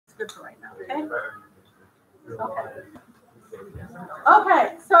good for right now, okay?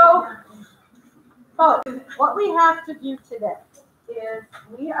 Okay, so folks, what we have to do today is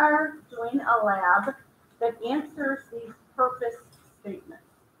we are doing a lab that answers these purpose statements.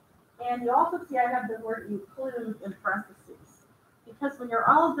 And you also see I have the word include in parentheses, because when you're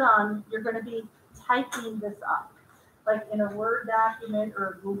all done, you're going to be typing this up, like in a Word document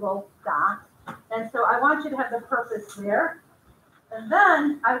or a Google Doc. And so I want you to have the purpose there. And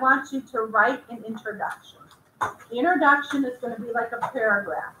then I want you to write an introduction. The introduction is going to be like a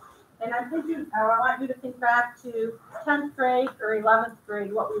paragraph. And I want you to think back to 10th grade or 11th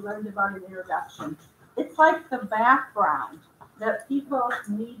grade, what we learned about an introduction. It's like the background that people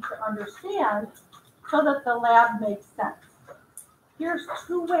need to understand so that the lab makes sense. Here's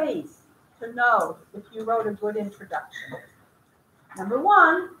 2 ways to know if you wrote a good introduction. Number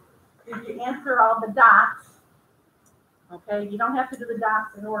 1, did you answer all the dots? Okay, you don't have to do the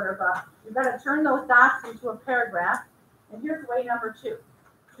dots in order, but you've got to turn those dots into a paragraph. And here's way number 2.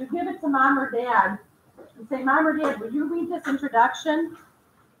 You give it to mom or dad and say, Mom or Dad, will you read this introduction?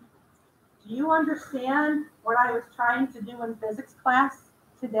 Do you understand what I was trying to do in physics class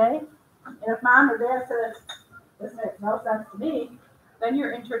today? And if mom or dad says, this makes no sense to me, then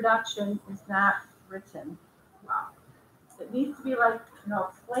your introduction is not written well. It needs to be like,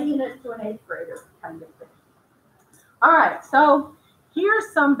 explaining it to an 8th grader kind of thing. All right, so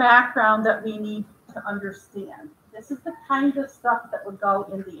here's some background that we need to understand. This is the kind of stuff that would go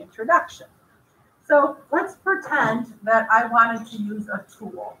in the introduction. So let's pretend that I wanted to use a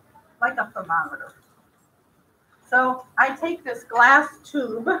tool, like a thermometer. So I take this glass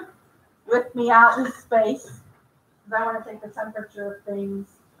tube with me out in space, because I want to take the temperature of things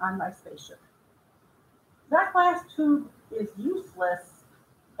on my spaceship. That glass tube is useless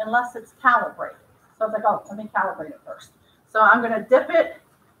unless it's calibrated. So it's like, oh, let me calibrate it first. So I'm going to dip it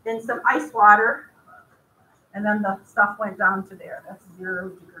in some ice water, and then the stuff went down to there. That's 0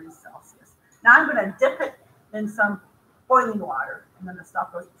 degrees Celsius. Now I'm going to dip it in some boiling water, and then the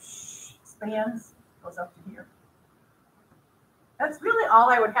stuff goes, expands, goes up to here. That's really all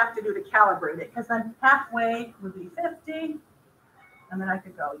I would have to do to calibrate it, because then halfway would be 50, and then I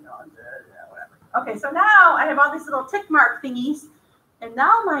could go, whatever. Okay, so now I have all these little tick mark thingies, and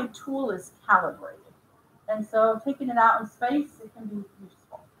now my tool is calibrated. And so taking it out in space, it can be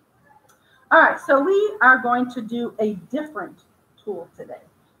useful. All right, so we are going to do a different tool today.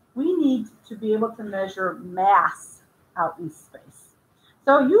 We need to be able to measure mass out in space.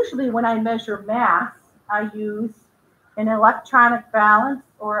 So usually when I measure mass, I use an electronic balance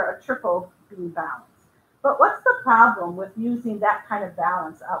or a triple beam balance. But what's the problem with using that kind of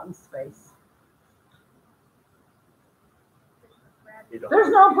balance out in space? There's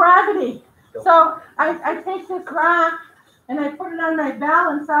no gravity. So I take this rock and I put it on my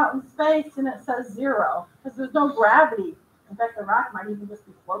balance out in space and it says 0 because there's no gravity. In fact, the rock might even just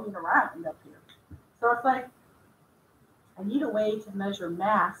be floating around up here. So it's like, I need a way to measure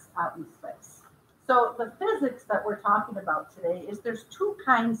mass out in space. So the physics that we're talking about today is there's 2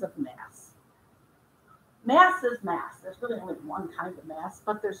 kinds of mass. Mass is mass. There's really only one kind of mass,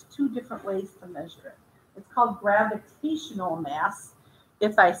 but there's 2 different ways to measure it. It's called gravitational mass.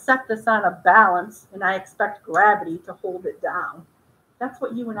 If I set this on a balance and I expect gravity to hold it down, that's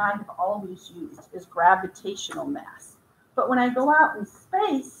what you and I have always used, is gravitational mass. But when I go out in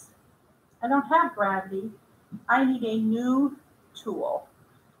space, I don't have gravity. I need a new tool,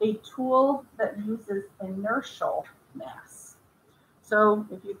 a tool that uses inertial mass. So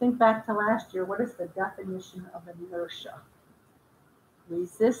if you think back to last year, what is the definition of inertia?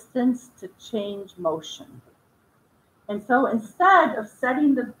 Resistance to change motion. And so instead of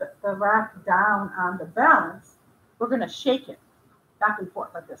setting the rock down on the balance, we're going to shake it back and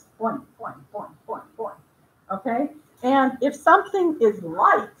forth like this. Boing, boing, boing, boing, boing. Okay? And if something is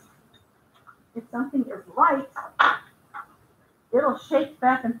light, it'll shake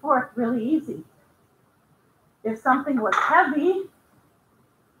back and forth really easy. If something was heavy,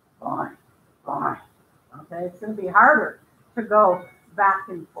 boing, boing. Okay? It's going to be harder to go back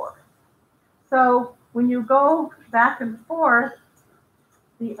and forth. So when you go back and forth,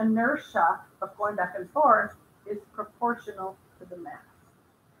 the inertia of going back and forth is proportional to the mass.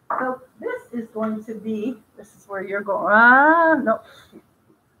 So this is going to be, this is where you're going, no.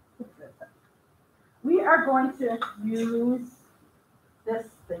 We are going to use this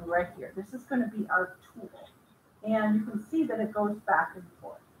thing right here. This is going to be our tool. And you can see that it goes back and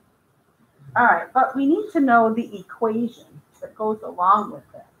forth. All right, but we need to know the equation that goes along with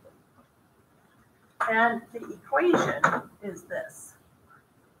that. And the equation is this.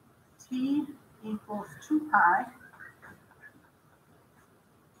 T equals 2 pi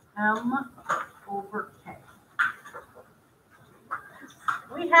M over K.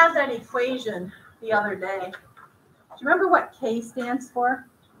 We had that equation the other day. Do you remember what K stands for?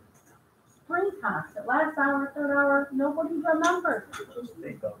 Spring constant. Last hour, third hour, nobody remembers.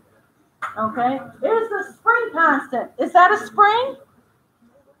 Okay, there's the spring constant. Is that a spring?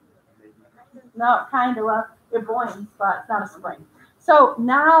 No, kind of. It boils, but it's not a spring. So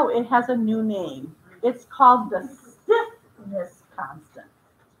now it has a new name. It's called the stiffness constant.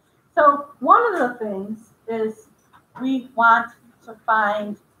 So one of the things is we want to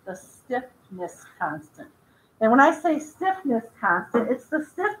find the stiffness constant. And when I say stiffness constant, it's the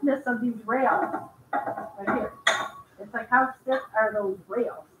stiffness of these rails right here. It's like, how stiff are those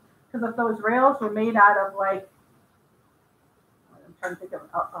rails? Because if those rails were made out of, like, I'm trying to think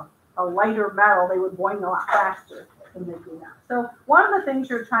of a lighter metal, they would boil a lot faster than they do now. So one of the things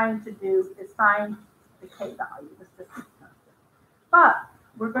you're trying to do is find the K value, the stiffness constant. But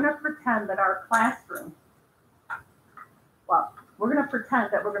we're going to pretend that our classroom, we're going to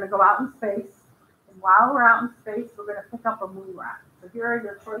pretend that we're going to go out in space. And while we're out in space, we're going to pick up a moon rock. So here are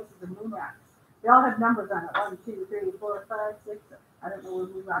your choices of moon rocks. They all have numbers on it. 1, 2, 3, 4, 5, 6. I don't know where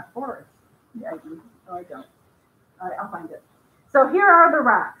moon rock 4 is. Yeah, I do. No, I don't. All right, I'll find it. So here are the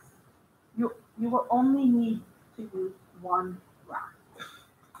rocks. You will only need to use one rock.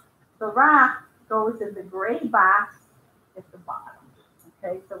 The rock goes in the gray box at the bottom.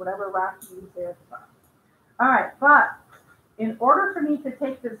 Okay, so whatever rock you use there at the bottom. All right, but in order for me to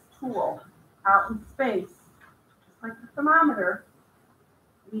take this tool out in space, just like the thermometer,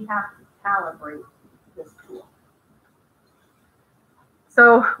 we have to calibrate this tool.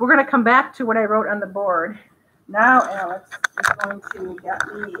 So we're going to come back to what I wrote on the board. Now Alex is going to get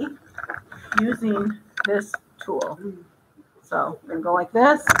me using this tool. So we're going to go like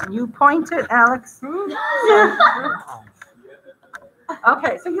this. You point it, Alex.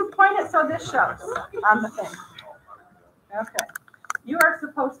 Okay, so you point it so this shows on the thing. Okay. You are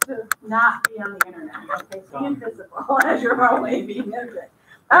supposed to not be on the internet. Okay, so be invisible as you're rolling.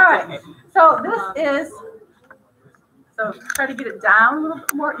 All right. So this is, so try to get it down a little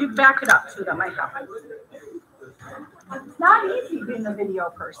bit more. You back it up too, that might help. It's not easy being a video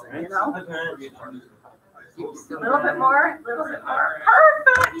person, you know? A little bit more, a little bit more.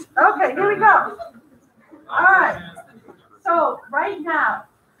 Perfect. Okay, here we go. All right. So right now,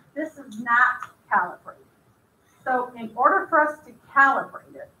 this is not calibrated. So in order for us to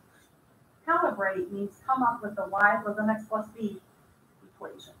calibrate it, calibrate means come up with the y plus mx plus b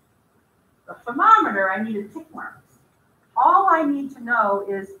equation. The thermometer, I needed tick marks. All I need to know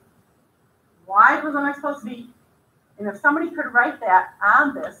is y plus mx plus b. And if somebody could write that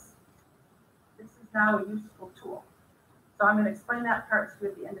on this, this is now a useful tool. So I'm going to explain that part to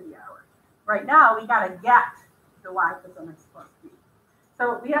you at the end of the hour. Right now, we got to get the y plus mx plus b.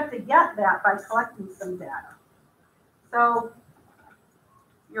 So we have to get that by collecting some data. So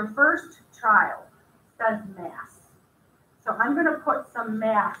your first trial says mass. So I'm going to put some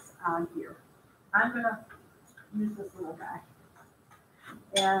mass on here. I'm going to use this little guy.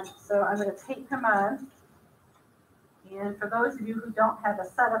 And so I'm going to tape him on. And for those of you who don't have a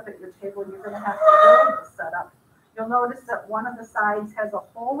setup at your table, you're going to have to build the setup. You'll notice that one of the sides has a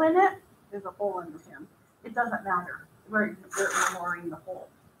hole in it. There's a hole in him. It doesn't matter. We're ignoring the hole.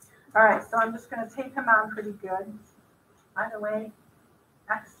 All right, so I'm just going to tape him on pretty good. By the way,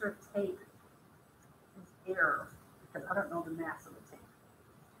 extra tape is error because I don't know the mass of the tape.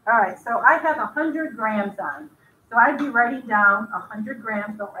 All right, so I have 100 grams on. So I'd be writing down 100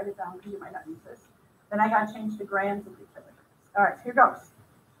 grams. Don't write it down because you might not use this. Then I got to change the grams into kilograms. All right, here goes.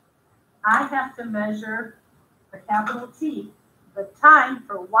 I have to measure the capital T, the time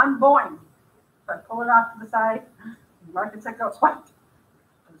for one Boeing. So I pull it off to the side, mark the tick goes what?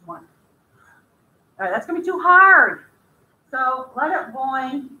 There's one. All right, that's going to be too hard. So let it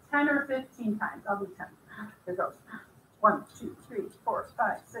Boeing 10 or 15 times. I'll do 10. Here goes. 1, 2, 3, 4,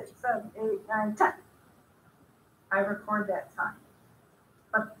 5, 6, 7, 8, 9, 10. I record that time.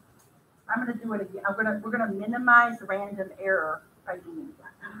 But I'm going to do it again. We're going to minimize random error by doing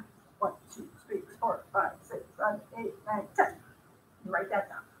that. 1, 2, 3, 4, 5, 6, 7, 8, 9, 10. You write that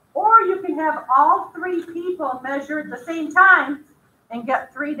down. Or you can have all 3 people measure at the same time and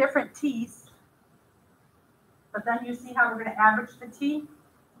get 3 different T's. But then you see how we're going to average the T?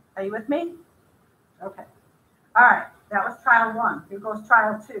 Are you with me? Okay. All right. That was trial 1. Here goes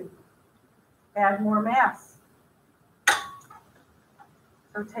trial 2. Add more mass.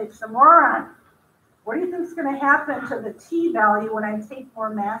 So tape some more on. What do you think is going to happen to the T value when I tape more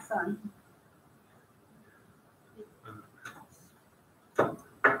mass on?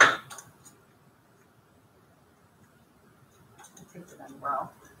 Tape it on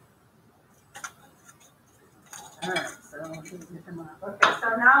well. All right, so okay, so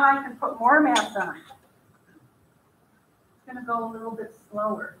now I can put more mass on. It's gonna go a little bit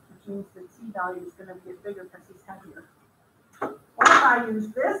slower, which means the T value is gonna get bigger because he's heavier. What if I use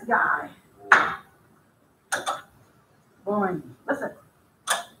this guy? Boing. Listen,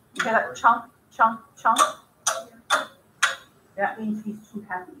 you get a chunk, chunk, chunk. That means he's too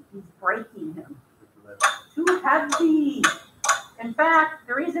heavy. He's breaking him. Too heavy. In fact,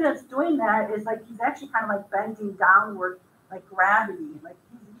 the reason it's doing that is like he's actually kind of like bending downward, like gravity. Like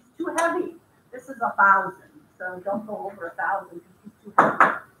he's too heavy. This is 1,000, so don't go over 1,000 because he's too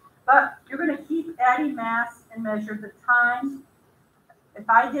heavy. But you're going to keep adding mass and measure the time. If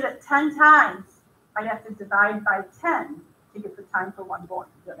I did it 10 times, I'd have to divide by 10 to get the time for one board.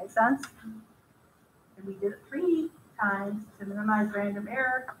 Does that make sense? And we did it 3 times to minimize random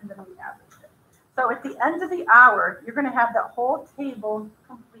error, and then we averaged it. So at the end of the hour, you're going to have that whole table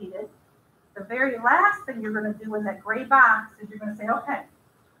completed. The very last thing you're going to do in that gray box is you're going to say, okay,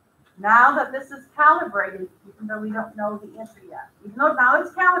 now that this is calibrated, even though we don't know the answer yet, even though now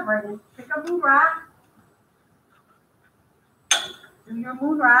it's calibrated, pick a moon rock, do your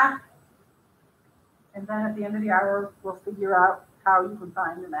moon rock, and then at the end of the hour, we'll figure out how you can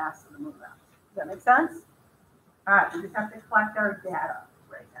find the mass of the moon rock. Does that make sense? All right, we just have to collect our data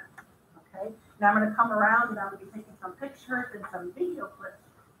right now. Okay, now I'm going to come around and I'm going to be taking some pictures and some video clips.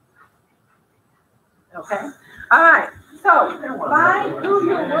 Okay, all right, so find who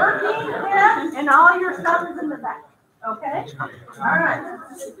you're working with, and all your stuff is in the back. Okay, all right,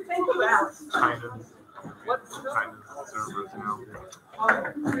 thank you, Alex. What's kind of servers now? All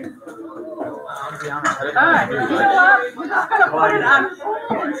right, you know what? We're just going to put it on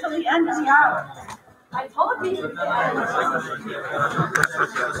hold until the end of the hour. I told you.